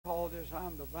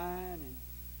I'm the vine and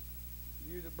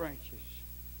you the branches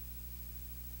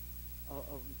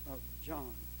of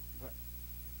John. But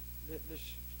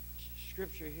this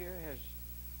scripture here has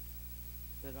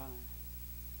that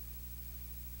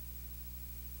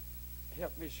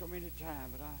helped me so many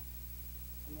times. But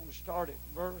I'm going to start at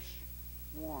verse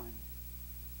 1,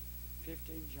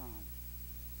 15 John.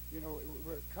 You know,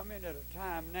 we're coming at a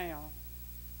time now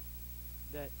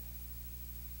that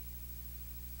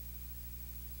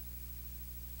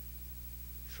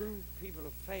true people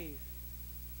of faith,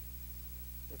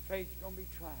 the faith's going to be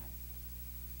tried.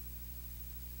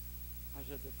 I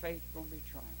said, the faith's going to be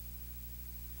tried.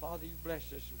 Father, you bless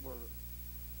this word.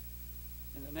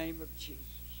 In the name of Jesus.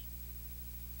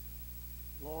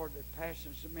 Lord, they're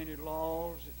passing so many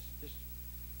laws, it's just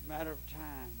a matter of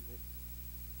time that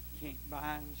you can't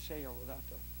buy and sell without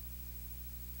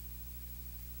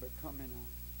becoming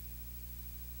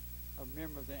a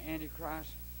member of the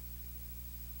Antichrist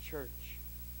church.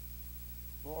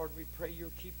 Lord, we pray you'll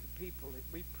keep the people that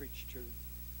we preach to.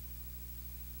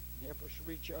 And help us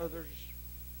reach others.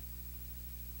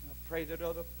 And I pray that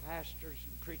other pastors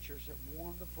and preachers have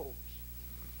warned the folks.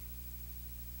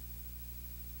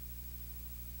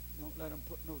 Don't let them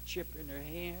put no chip in their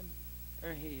hand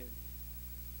or head.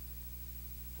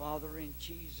 Father, in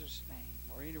Jesus' name,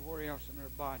 or anywhere else in their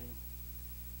body,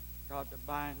 God, to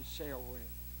buy and sell with.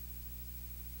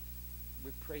 We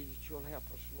pray that you'll help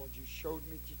us, Lord. You showed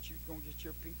me that you're going to get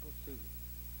your people through.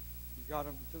 You got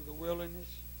them through the wilderness,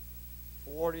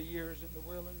 40 years in the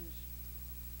wilderness.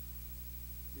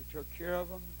 You took care of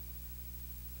them,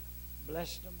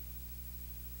 blessed them,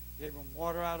 gave them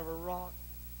water out of a rock,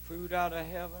 food out of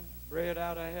heaven, bread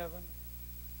out of heaven.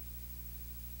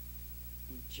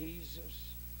 In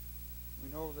Jesus,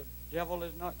 we know the devil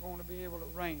is not going to be able to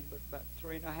reign but about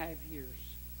 3.5 years.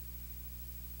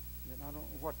 And I don't know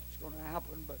what's going to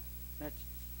happen, but that's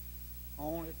the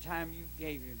only time you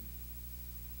gave him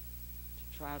to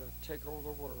try to take over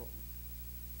the world.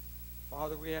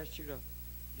 Father, we ask you to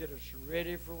get us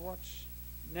ready for what's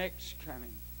next coming.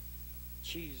 In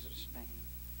Jesus' name.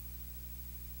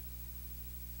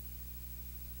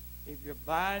 If you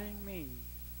abide in me,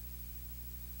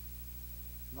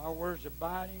 my words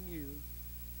abide in you,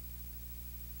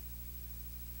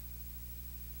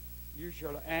 you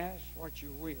shall ask what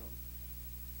you will,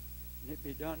 and it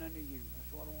be done unto you.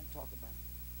 That's what I want to talk about.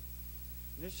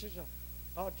 This is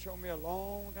God showed me a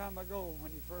long time ago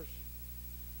when he first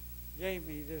gave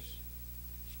me this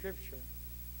scripture.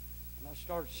 And I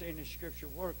started seeing this scripture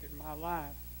work in my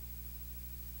life.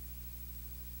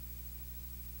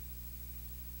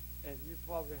 And you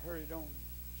probably heard it on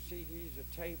CDs or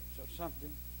tapes or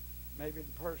something, maybe in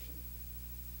person,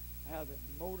 how the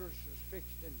motors was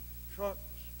fixed in trucks,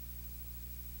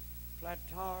 flat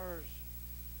tires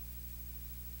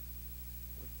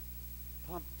was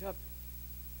pumped up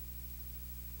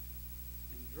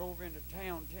and drove into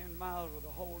town 10 miles with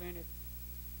a hole in it.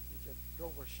 You just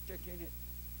drove a stick in it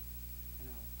and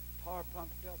a tar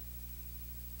pumped up.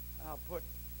 I put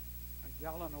a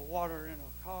gallon of water in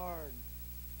a car and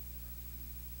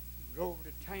drove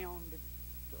to town to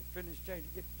a filling station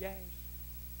to get gas.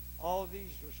 All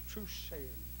these was true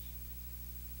sayings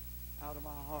out of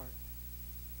my heart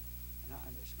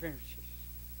and experiences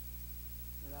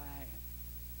that I had.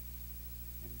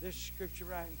 And this scripture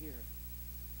right here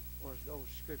was those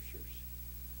scriptures.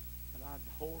 And I'd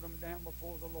hold them down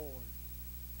before the Lord.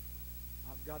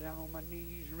 I've got down on my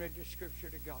knees and read the scripture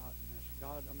to God. And I said,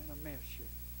 God, I'm in a mess here.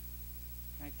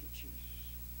 Thank you, Jesus.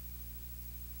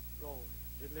 Lord,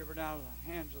 delivered out of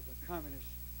the hands of the communists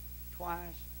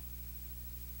twice.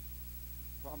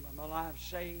 From my life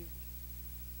saved.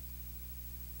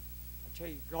 I tell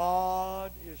you,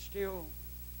 God is still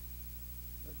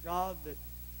the God that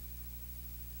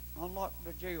unlocked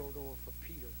the jail door for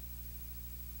Peter.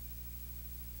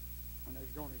 And they was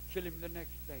going to kill him the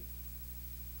next day.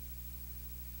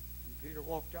 And Peter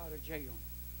walked out of jail.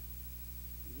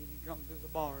 He didn't come through the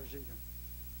bars either.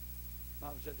 The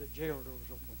Bible said the jail door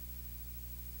was open.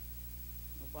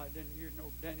 Nobody didn't use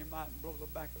no dynamite and blow the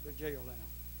back of the jail out.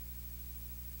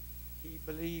 He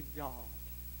believed God.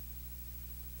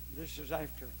 This is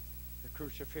after the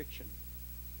crucifixion.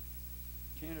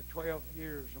 10 or 12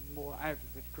 years or more after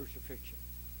the crucifixion.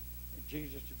 And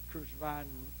Jesus was crucified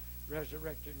and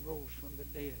resurrected and rose from the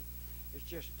dead. It's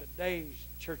just today's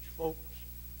church folks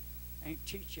ain't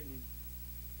teaching and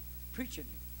preaching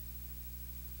it.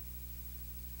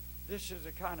 This is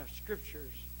the kind of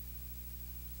scriptures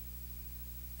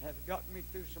that have gotten me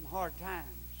through some hard times.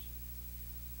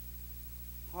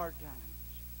 Hard times.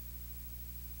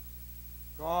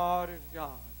 God is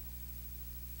God.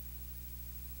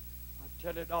 I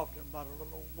tell it often about a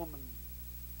little old woman,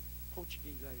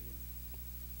 Portuguese lady,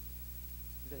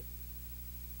 that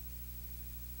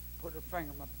put her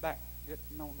finger on my back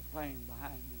getting on the plane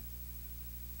behind me.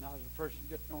 And I was the person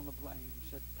getting on the plane.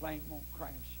 Said the plane won't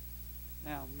crash.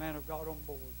 Now, man of God on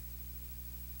board.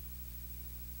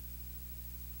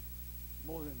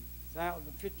 More than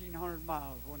 1,500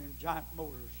 miles, one of them giant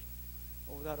motors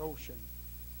over that ocean.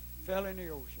 Fell in the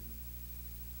ocean.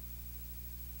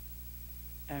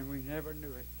 And we never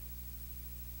knew it.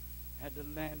 Had to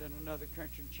land in another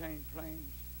country and change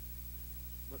planes.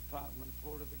 But when we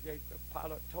pulled to the gate, the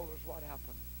pilot told us what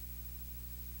happened.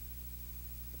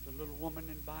 But the little woman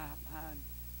behind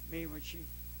me, when she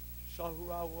saw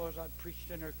who I was, I'd preached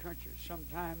in her country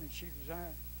sometime, and she was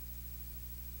there.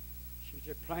 She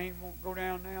said, plane won't go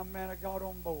down now, man of God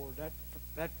on board.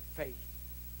 That faith.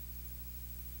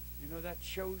 You know, that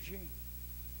shows you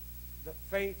that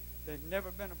faith. There's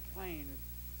never been a plane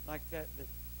like that,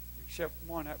 except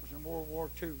one. That was in World War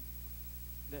II.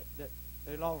 That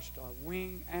they lost a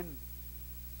wing and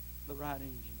the right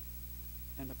engine.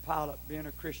 And the pilot, being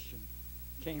a Christian,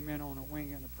 came in on a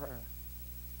wing and a prayer.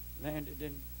 Landed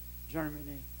in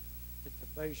Germany at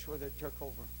the base where they took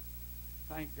over.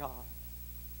 Thank God.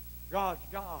 God's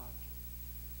God.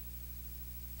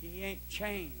 He ain't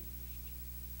changed.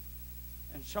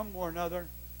 And somewhere or another,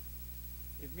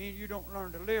 if me and you don't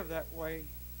learn to live that way,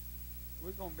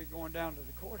 we're going to be going down to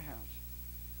the courthouse.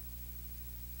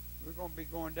 We're going to be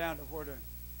going down to where the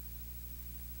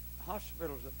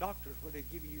hospitals, the doctors, where they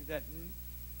give you that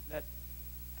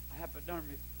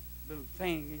hypodermic little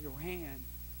thing in your hand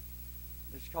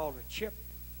that's called a chip,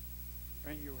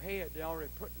 or in your head. They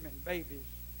already put them in babies,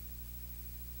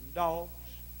 dogs,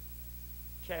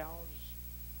 cows.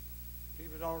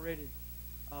 People already.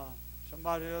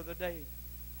 Somebody the other day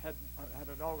had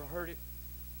a dog who heard it,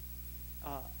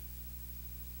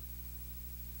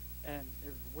 and it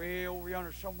was way over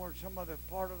yonder somewhere in some other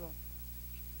part of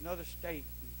another state,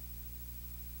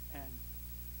 and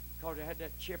because it had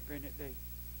that chip in it, they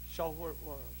saw where it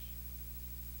was.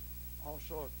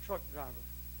 Also a truck driver,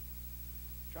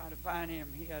 trying to find him,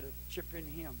 he had a chip in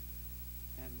him,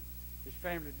 and his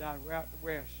family died way out the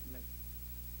west, and they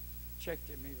checked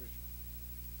him. He was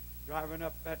driving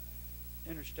up that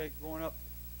interstate going up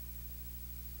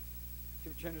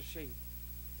through Tennessee,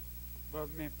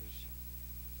 above Memphis,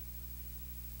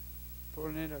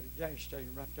 pulling into the gas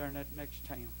station right there in that next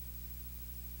town.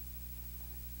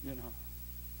 You know,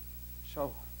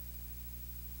 so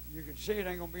you can see it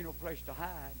ain't gonna be no place to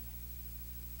hide.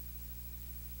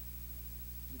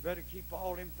 You better keep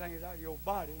all them things out of your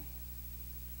body,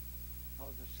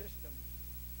 because the system's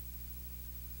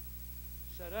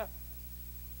set up.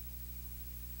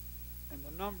 And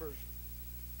the numbers,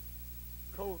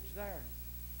 code's there.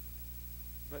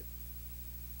 But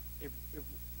if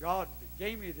God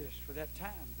gave me this for that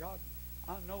time, God,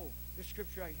 I know this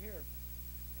scripture right here,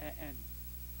 and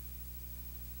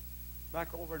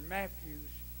back over in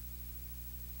Matthew's,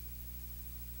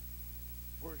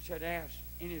 where it said, ask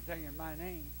anything in my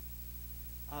name,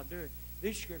 I'll do it.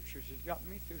 These scriptures has got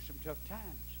me through some tough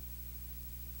times.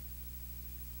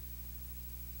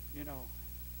 You know,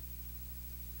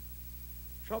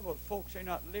 trouble with folks, they're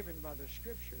not living by the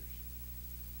scriptures.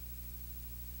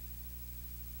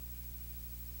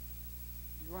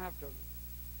 You're going to have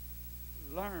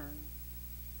to learn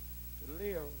to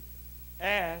live.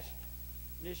 Ask,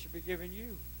 and it shall be given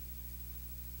you.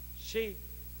 Seek,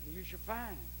 and you shall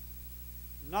find.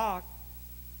 Knock,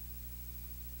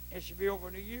 it shall be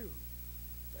open to you.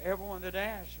 For everyone that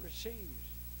asks receives.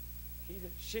 He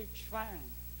that seeks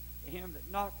finds. To him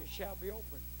that knocketh shall be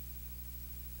opened.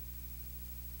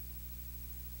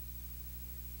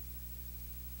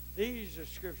 These are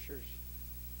scriptures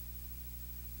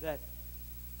that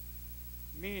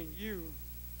me and you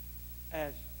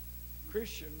as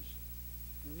Christians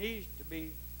need to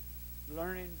be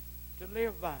learning to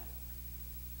live by.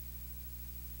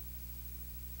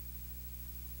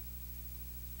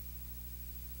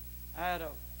 I had an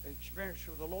experience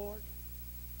with the Lord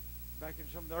back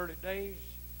in some of the early days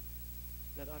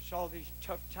that I saw these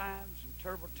tough times and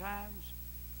terrible times,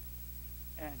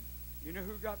 and you know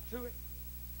who got through it?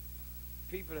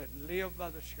 People that live by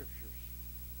the scriptures.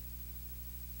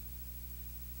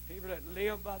 People that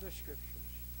live by the scriptures.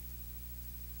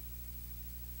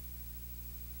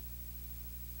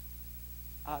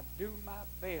 I do my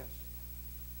best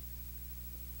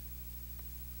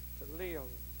to live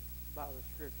by the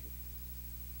scriptures.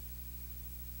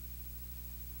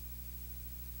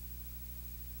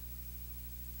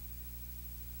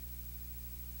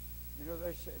 You know,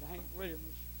 they said Hank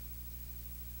Williams,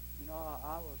 you know,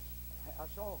 I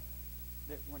saw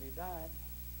that when he died,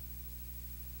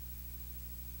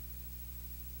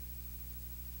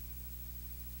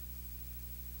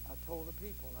 I told the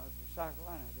people, I was in South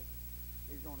Carolina, that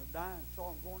he's going to die, and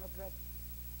saw him going up that,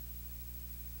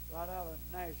 right out of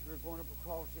Nashville, going up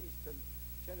across eastern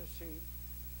Tennessee,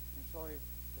 and saw him,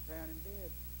 they found him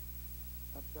dead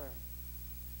up there.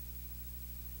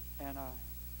 And I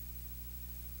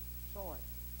saw it.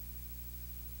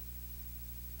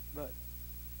 But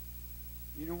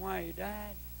you know why he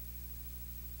died?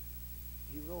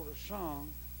 He wrote a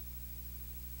song,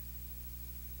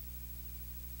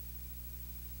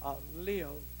 I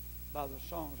live by the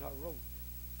songs I wrote.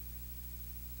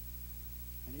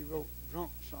 And he wrote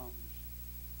drunk songs,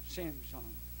 sin songs.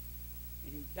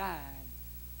 And he died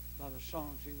by the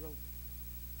songs he wrote.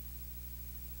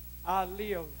 I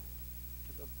live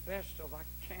to the best of I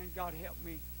can. God help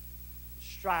me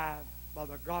strive by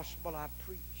the gospel I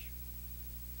preach.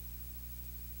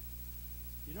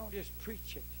 You don't just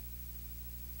preach it.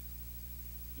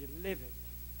 You live it.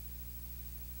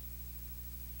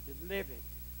 You live it.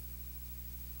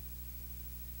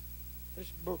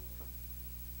 This book,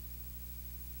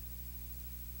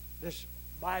 this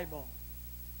Bible,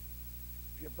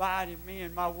 if you abide in me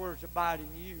and my words abide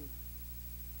in you,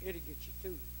 it'll get you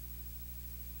through.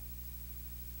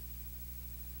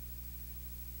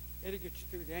 It'll get you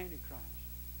through the Antichrist.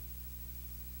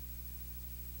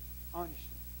 Honestly.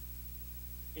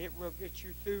 It will get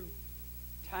you through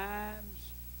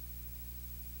times.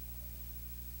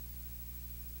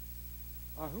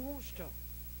 Who wants to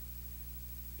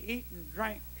eat and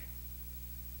drink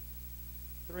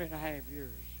 3.5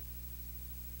 years?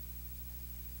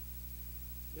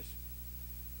 Just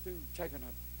through taking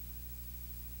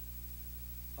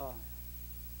a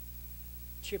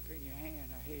chip in your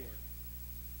hand ahead.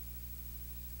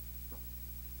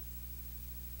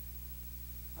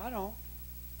 I don't.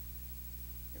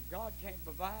 If God can't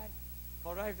provide,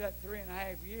 because after that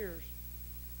 3.5 years,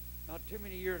 not too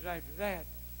many years after that,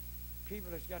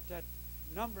 people that's got that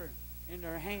number in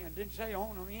their hand didn't say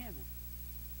on them in.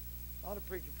 A lot of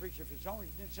preachers preach if it's on you,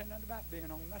 didn't say nothing about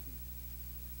being on nothing.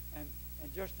 And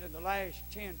just in the last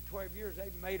 10, 12 years,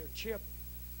 they've made a chip,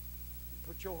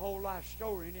 put your whole life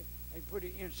story in it, and put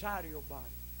it inside of your body.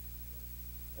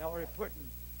 They're already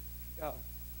putting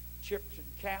chips in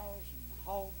cows and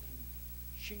hogs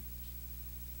and sheep,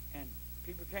 and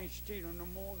people can't steal them no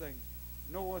more. They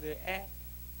know where they're at.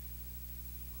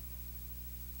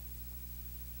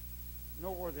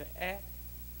 Know where they're at.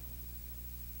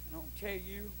 And I'll tell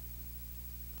you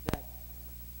that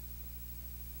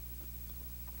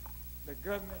the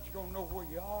government's going to know where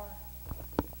you are.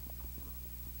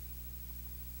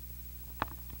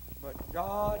 But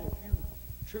God, if you're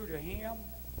true to Him,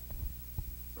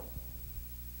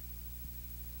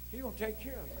 He's going to take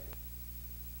care of it.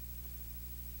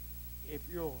 If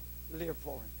you'll live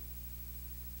for Him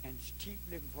and keep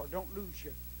living for Him, don't lose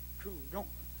your cool. Don't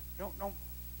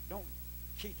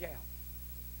kick out.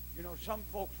 You know, some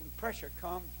folks, when pressure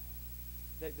comes,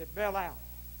 they bail out.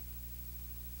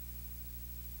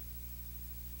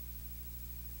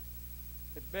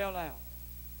 They bail out.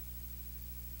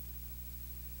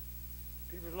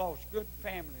 People lost good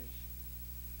families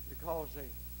because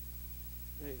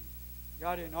they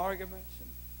got in arguments and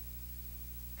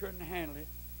couldn't handle it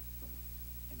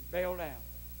and bailed out.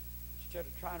 Instead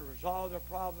of trying to resolve their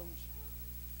problems,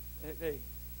 they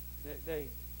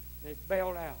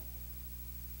bailed out.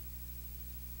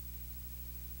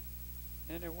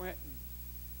 And they went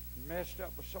and messed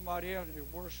up with somebody else, and it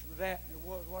was worse for that than it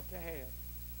was what they had.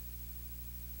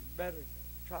 You better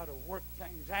try to work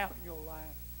things out in your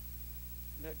life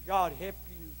and let God help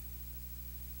you,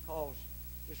 because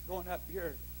just going up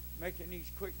here making these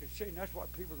quick decisions, that's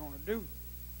what people are going to do.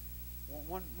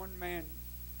 One man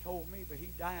told me, but he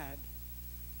died.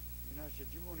 And I said,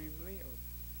 you won't even live.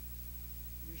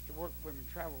 He used to work with me and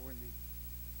travel with me.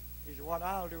 He said, what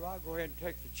I'll do, I'll go ahead and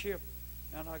take the chip,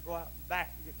 and I'll go out and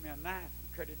back and get me a knife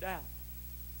and cut it down.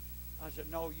 I said,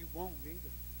 no, you won't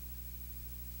either.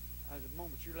 I said, the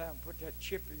moment you allow him to put that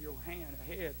chip in your hand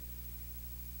ahead,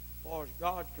 as far as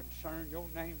God's concerned, your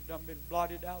name's done been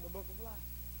blotted out of the book of life.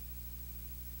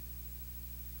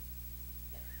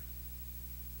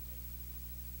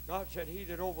 God said, he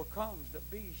that overcomes the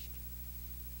beast,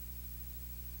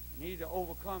 and he that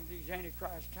overcomes these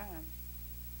Antichrist times,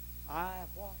 I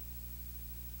what?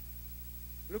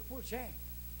 Look where it's at.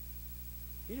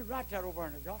 He didn't write that over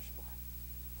in the gospel.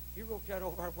 He wrote that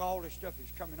over where all this stuff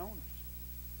is coming on us.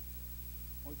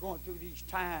 We're going through these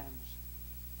times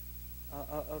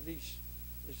of this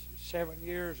 7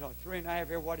 years or 3.5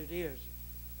 years, what it is.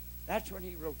 That's when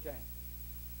he wrote that.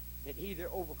 That he that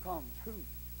overcomes, who?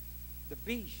 the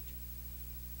beast,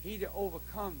 he that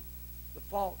overcome the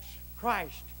false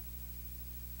Christ,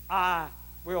 I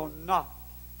will not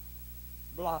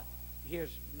blot his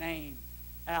name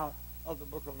out of the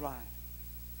book of life.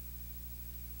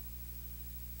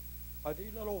 Are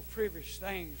these little frivolous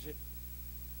things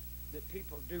that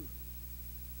people do?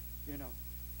 You know,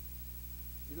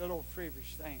 these little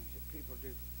frivolous things that people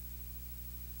do.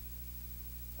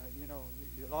 You know,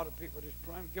 a lot of people just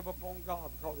give up on God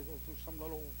because they go through some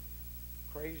little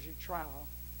crazy trial.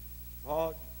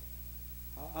 God,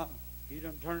 he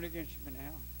done turned against me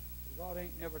now. God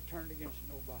ain't never turned against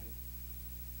nobody.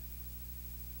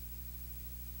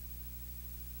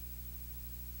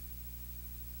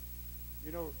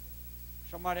 You know,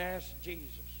 somebody asked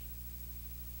Jesus,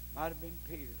 might have been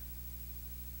Peter,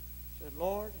 said,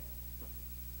 Lord,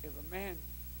 if a man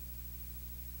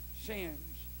sins,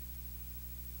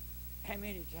 how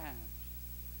many times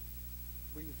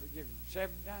will you forgive him? 7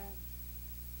 times?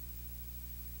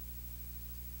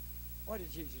 What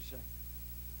did Jesus say?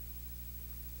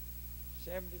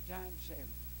 70 times 7.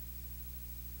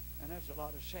 And that's a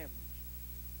lot of sevens.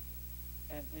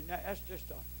 And that's just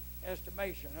an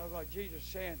estimation. In other words, Jesus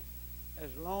saying,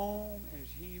 as long as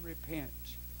he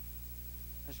repents,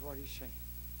 that's what he's saying.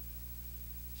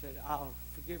 He said, I'll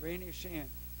forgive any sin,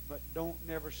 but don't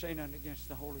never say nothing against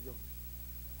the Holy Ghost.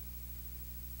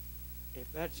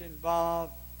 If that's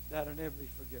involved, that'll never be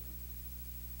forgiven.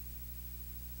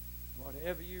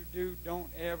 Whatever you do, don't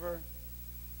ever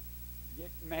get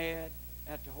mad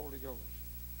at the Holy Ghost.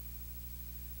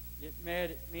 Get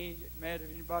mad at me, get mad at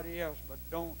anybody else, but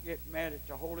don't get mad at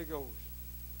the Holy Ghost.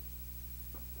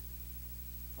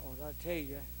 Because I tell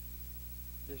you,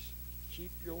 just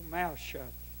keep your mouth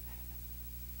shut.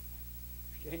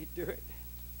 If you can't do it,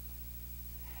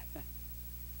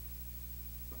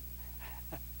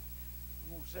 I'm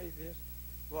going to say this.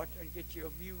 Go out there and get you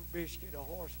a mule biscuit, a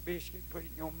horse biscuit, put it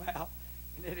in your mouth,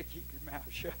 and it'll keep your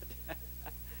mouth shut.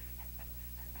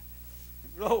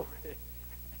 Glory.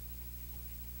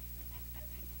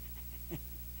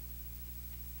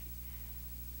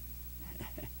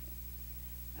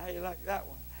 How you like that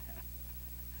one?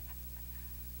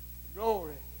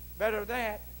 Glory. Better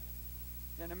that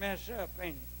than to mess up,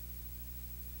 ain't it?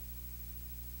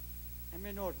 I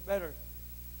mean, no, it's better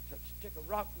to stick a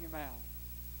rock in your mouth.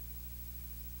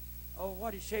 Oh,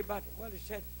 what did he say about it? Well, he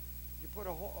said you put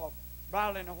a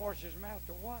bridle in a horse's mouth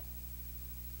to what?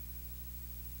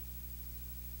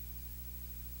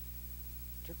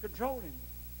 To control him.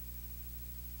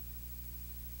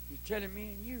 He's telling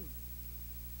me and you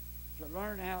to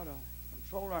learn how to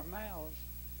control our mouths,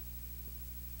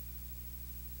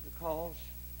 because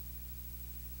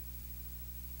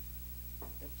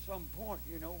at some point,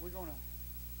 you know, we're going to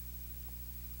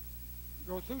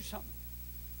go through something.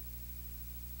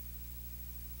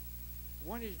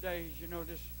 One of these days, you know,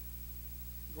 this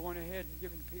going ahead and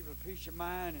giving people a peace of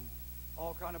mind and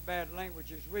all kind of bad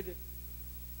languages with it,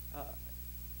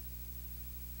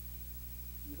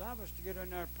 you allow us to get in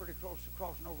there pretty close to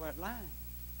crossing over that line.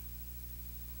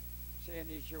 Saying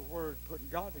it's your word, putting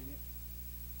God in it.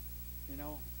 You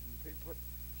know, when people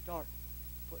start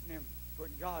putting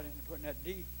God in it, putting that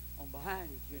D on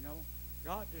behind it, you know,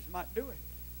 God just might do it.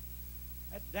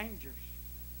 That's dangerous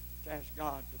to ask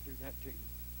God to do that to you.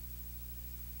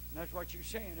 And that's what you're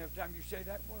saying every time you say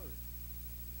that word.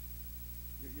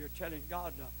 You're telling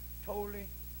God to totally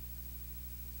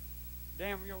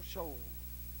damn your soul.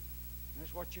 And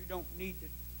that's what you don't need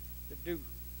to do.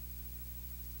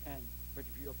 But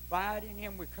if you abide in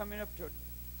him, we're coming up to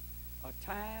a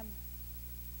time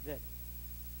that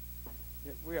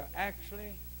we are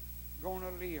actually going to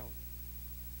live.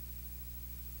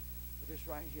 With this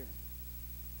right here.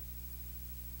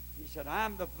 He said,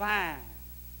 I'm the vine.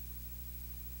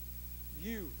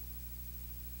 You're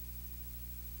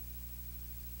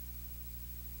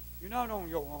not on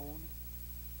your own.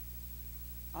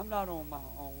 I'm not on my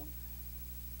own.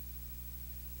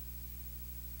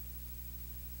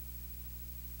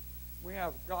 We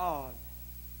have God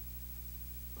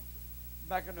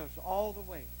backing us all the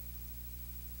way.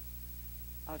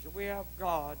 I said, we have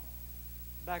God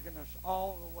backing us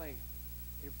all the way.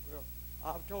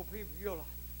 I've told people, you'll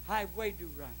highway do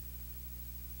right.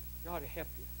 God will help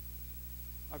you.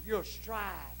 If you'll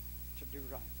strive to do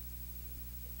right.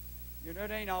 You know,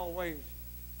 it ain't always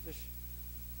this,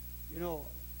 you know,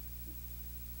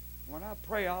 when I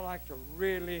pray, I like to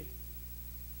really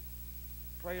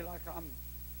pray like I'm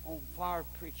on fire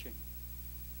preaching.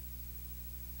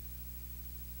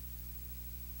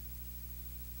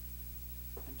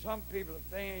 And some people,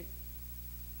 if they ain't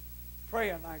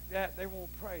praying like that, they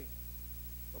won't pray.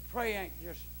 But pray ain't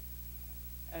just,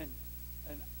 and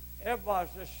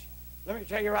Everybody's just, let me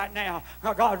tell you right now,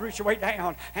 how God reached way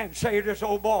down and saved this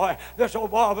old boy. This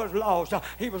old boy was lost.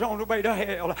 He was on the way to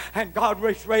hell. And God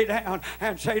reached way down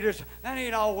and saved this. That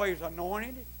ain't always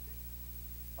anointed.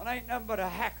 It ain't nothing but a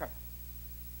hacker.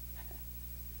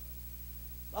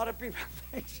 A lot of people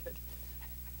think that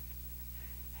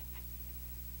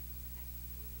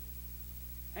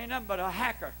ain't nothing but a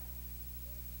hacker.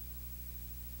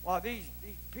 While these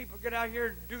people get out here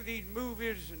and do these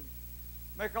movies and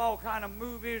make all kind of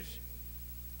movies.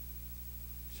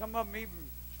 Some of them even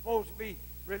supposed to be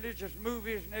religious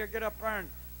movies, and they'll get up there and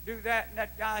do that. And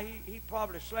that guy, he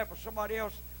probably slept with somebody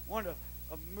else, one of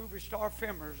the movie star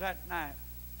filmers that night.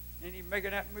 And he's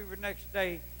making that movie the next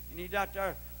day, and he's out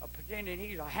there pretending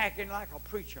he's a hacking like a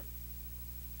preacher.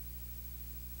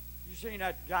 You seen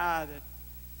that guy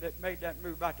that made that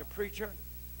movie about the preacher?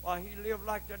 Well, he lived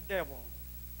like the devil.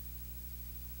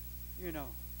 You know.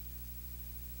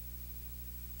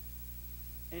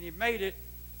 And he made it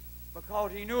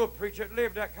because he knew a preacher that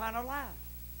lived that kind of life.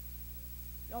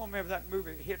 Y'all remember that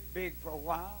movie hit big for a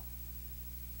while?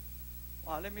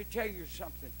 Well, let me tell you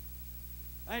something.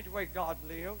 That ain't the way God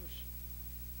lives.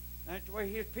 That ain't the way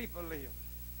His people live.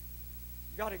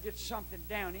 You got to get something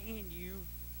down in you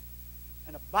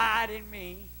and abide in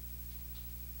me.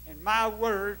 And my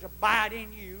words abide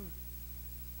in you.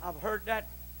 I've heard that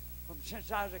from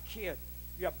since I was a kid.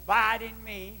 You abide in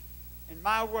me, and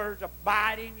my words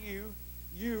abide in you.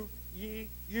 You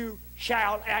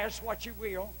shall ask what you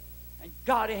will, and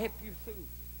God will help you through.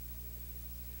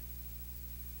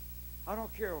 I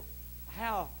don't care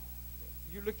how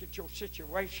you look at your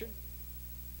situation.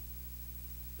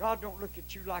 God don't look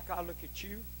at you like I look at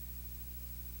you,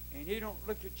 and He don't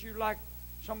look at you like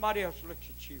somebody else looks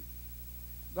at you.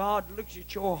 God looks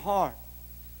at your heart.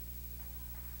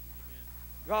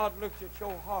 God looks at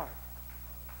your heart.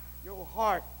 Your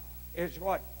heart is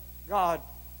what God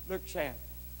looks at.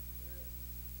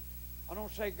 I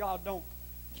don't say God don't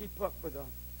keep up with the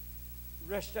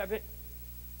rest of it,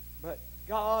 but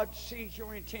God sees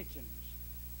your intentions.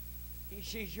 He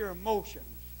sees your emotions.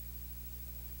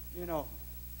 You know,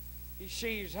 He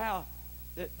sees how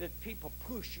that people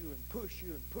push you and push you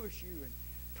and push you and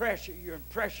pressure you and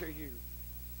pressure you.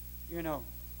 You know,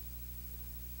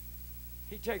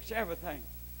 He takes everything.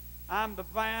 I'm the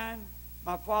vine.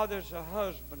 My Father's a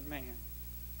husbandman.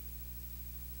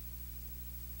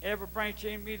 Every branch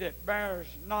in me that bears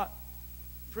not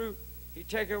fruit, He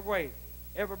taketh away.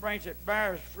 Every branch that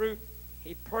bears fruit,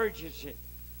 He purges it,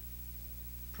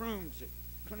 prunes it,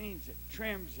 cleans it,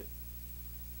 trims it,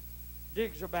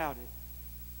 digs about it.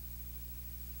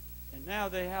 And now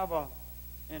they have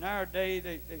in our day,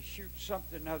 they shoot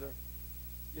something other,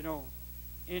 you know,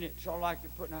 in it. So like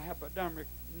you're putting a hypodermic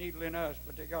needle in us,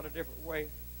 but they got a different way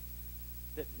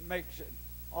that makes it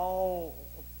all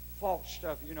false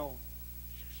stuff, you know,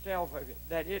 stuff of it,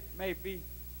 that it may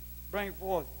bring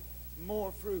forth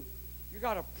more fruit. You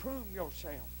got to prune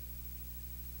yourself.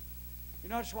 You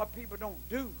know, that's what people don't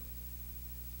do.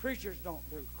 Preachers don't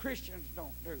do. Christians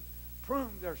don't do.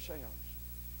 Prune themselves.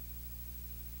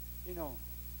 You know,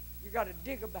 you got to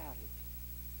dig about it.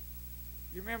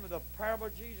 You remember the parable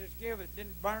Jesus gave? It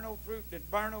didn't bear no fruit, didn't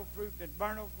bear no fruit, didn't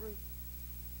bear no fruit.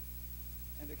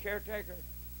 And the caretaker,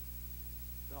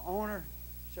 the owner,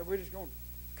 said, we're just going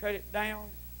to cut it down.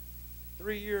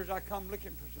 3 years I come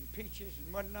looking for some peaches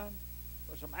and wasn't none.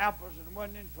 For some apples and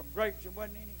wasn't any. From grapes and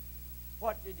wasn't any.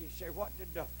 What did he say? What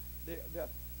did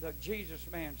the Jesus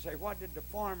man say? What did the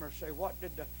farmer say? What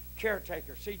did the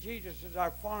caretaker? See, Jesus is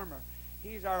our farmer.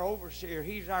 He's our overseer.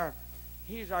 He's our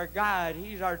guide.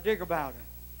 He's our dig-abouter.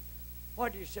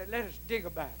 What did he say? Let us dig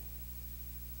about it.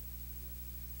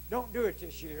 Don't do it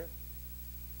this year.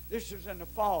 This is in the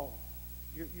fall.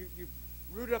 You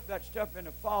root up that stuff in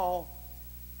the fall,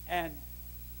 and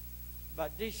by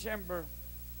December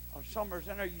or summer's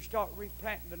in there, you start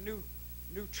replanting the new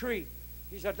tree.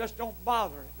 He said, just don't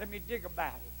bother it. Let me dig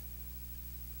about it.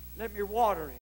 Let me water it.